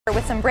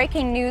With some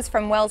breaking news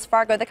from Wells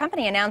Fargo, the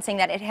company announcing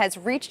that it has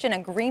reached an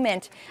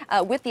agreement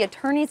with the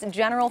attorneys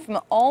general from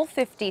all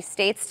 50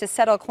 states to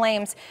settle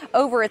claims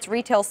over its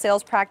retail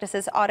sales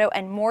practices, auto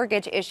and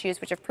mortgage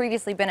issues, which have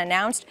previously been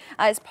announced.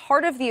 As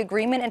part of the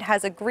agreement, it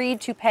has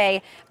agreed to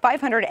pay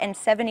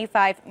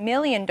 $575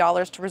 million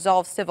to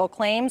resolve civil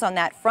claims. On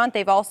that front,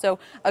 they've also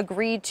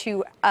agreed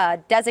to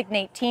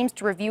designate teams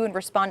to review and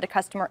respond to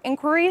customer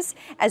inquiries,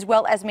 as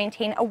well as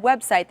maintain a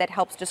website that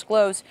helps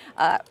disclose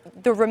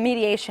the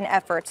remediation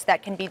efforts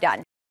that can be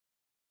done.